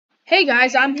Hey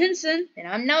guys, I'm Henson. And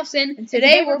I'm Nelson. And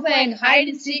today we're playing Hide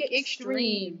and Seek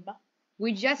Extreme.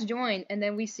 We just joined, and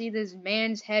then we see this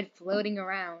man's head floating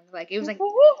around. Like it was like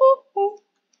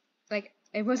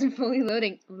it wasn't fully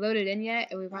loaded in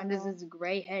yet, and we found this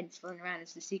gray head floating around.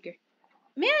 It's the seeker.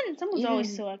 Man, someone's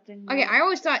always selecting. Okay, I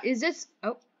always thought, is this?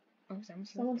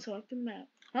 Someone's selecting that.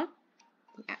 Huh?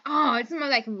 Yeah. Oh, it's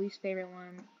my least favorite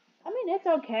one. I mean, it's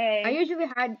okay. I usually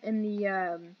hide in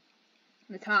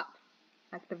the top,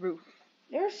 like the roof.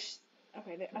 I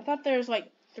thought there's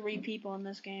like 3 people in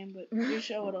this game, but there's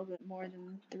a little bit more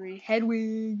than 3. Head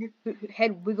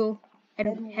wiggle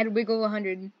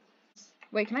 100.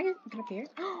 Wait, can I get up here?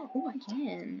 Oh, I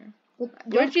can.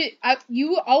 Don't you?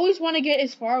 You always want to get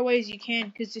as far away as you can,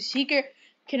 because the seeker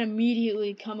can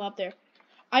immediately come up there.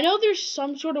 I know there's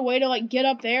some sort of way to like get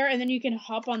up there, and then you can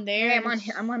hop on there. Yeah, I'm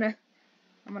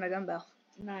on a dumbbell.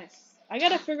 Nice. I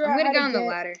gotta figure out. I'm gonna go on the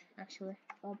ladder, actually.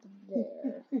 Up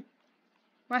there.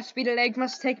 My speedy legs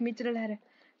must take me to the ladder.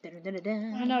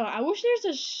 I know. I wish there's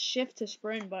a shift to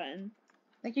sprint button.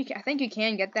 I think you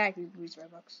can get that if you use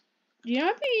Roblox. Do you know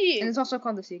what the? And it's also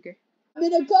called the seeker. I'm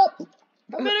in a cup.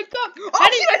 I'm in a cup. Oh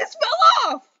shit! I just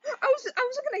fell off. I was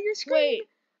looking at your screen. Wait.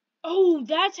 Oh,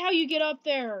 that's how you get up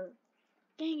there.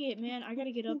 Dang it, man! I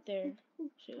gotta get up there.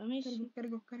 Shit, let me see. Gotta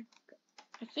go.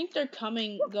 I think they're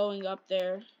going up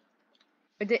there.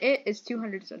 But it is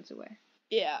 200 cents away.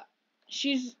 Yeah,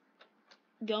 she's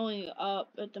going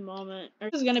up at the moment.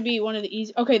 This is gonna be one of the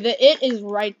easy. Okay, it is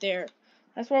right there.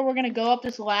 That's where we're gonna go up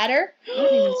this ladder. I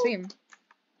don't even see him.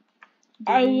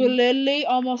 I literally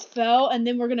almost fell, and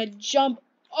then we're gonna jump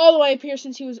all the way up here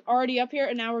since he was already up here,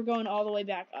 and now we're going all the way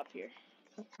back up here.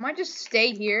 I might just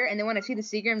stay here, and then when I see the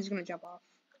seeker, I'm just gonna jump off.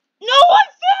 No, I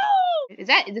fell! Is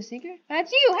that the seeker?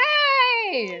 That's you!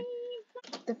 Hey!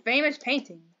 The famous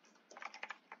painting.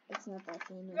 It's not that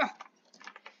famous.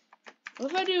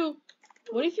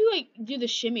 What if you like do the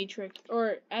shimmy trick?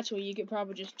 Or actually, you could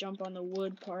probably just jump on the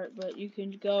wood part, but you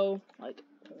can go like.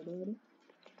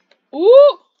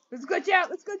 Ooh! Let's glitch out!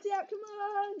 Come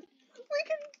on! We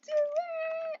can do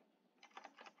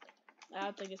it! I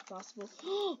don't think it's possible.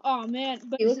 Oh man!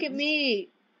 But look at me.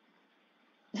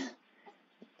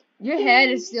 Your head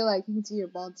is still like you can see your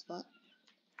bald spot.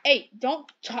 Hey, don't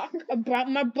talk about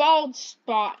my bald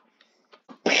spot.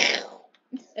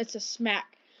 It's a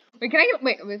smack. Wait, can I get?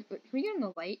 Wait, can we get in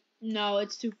the light? No,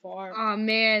 it's too far. Oh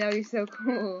man, that'd be so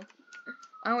cool.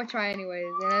 I'm gonna try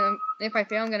anyways, and then if I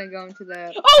fail, I'm gonna go into the.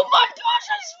 Oh my gosh!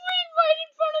 I swam right in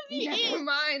front of you. Never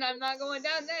mind, I'm not going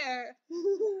down there.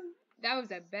 That was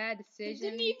a bad decision. It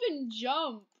didn't even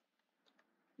jump.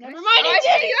 Never mind. Oh, I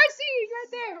see you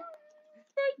right there.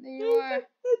 There you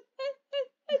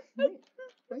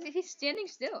are. He's standing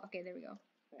still. Okay, there we go.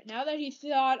 Right, now that he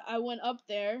thought I went up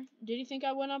there, did he think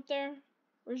I went up there?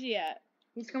 Where's he at?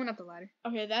 He's coming up the ladder.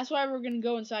 Okay, that's why we're gonna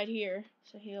go inside here.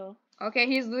 So he'll. Okay,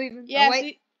 he's leaving. Yeah. Oh,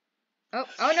 wait.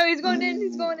 Oh no, he's going in.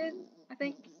 He's going in. I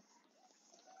think.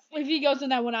 If he goes in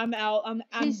that one, I'm out.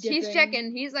 He's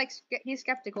checking. He's like he's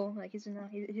skeptical. Like he doesn't know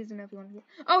if he wants to.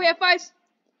 Oh, we have 5,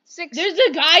 6. There's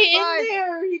a guy in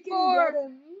there. You can 4, get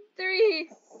him. 3,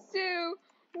 2,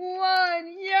 1.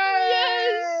 Yay!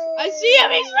 Yes! I see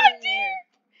him. He's right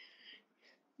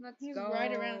there. He's go.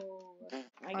 Right around. I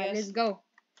guess. Right, let's go.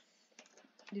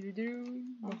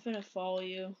 I'm finna follow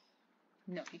you.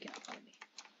 No, you cannot follow me.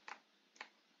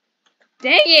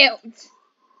 Dang it!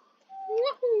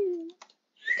 Woohoo!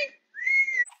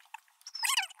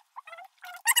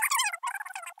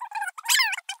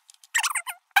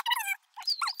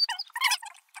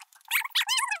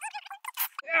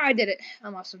 I did it.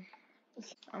 I'm awesome.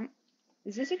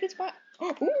 Is this a good spot?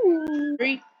 Ooh.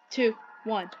 3, 2,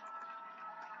 1.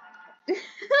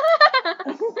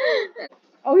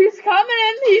 Oh, he's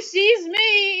coming! He sees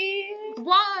me!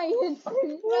 Why?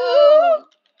 No!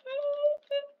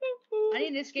 I need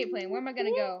an escape plan. Where am I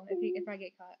gonna go if I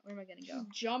get caught? Where am I gonna go?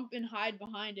 Jump and hide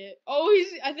behind it. Oh,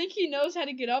 I think he knows how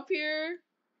to get up here.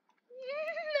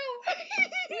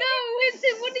 No,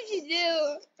 Winston, what did you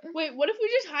do? Wait, what if we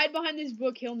just hide behind this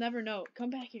book? He'll never know. Come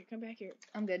back here.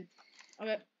 I'm good.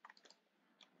 Okay.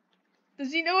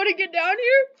 Does he know how to get down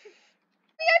here?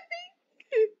 I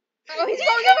think. Oh, he's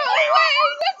going the wrong way.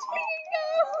 Let's freaking go.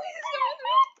 He's going the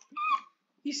wrong way.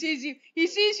 He sees you. He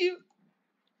sees you.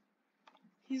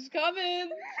 He's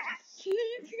coming. He's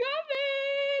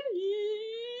coming.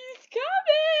 He's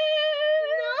coming.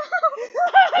 No.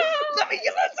 Let me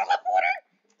get that teleporter.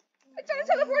 I'm trying to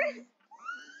teleport it.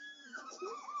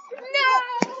 No.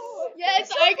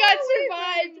 Yes, I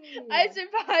survived. I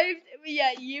survived.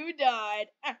 Yeah, you died.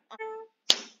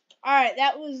 Alright,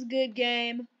 that was a good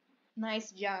game.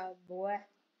 Nice job, boy.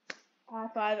 High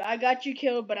five. I got you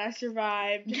killed, but I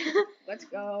survived. Let's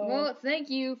go. Well, thank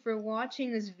you for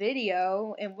watching this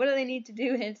video. And what do they need to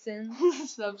do, Henson?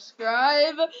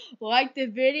 Subscribe, like the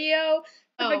video.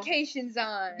 Notifications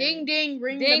on. Ding ding,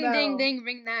 ring Ding the bell. ding ding,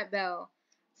 ring that bell.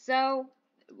 So,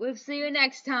 we'll see you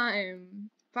next time.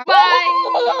 Bye.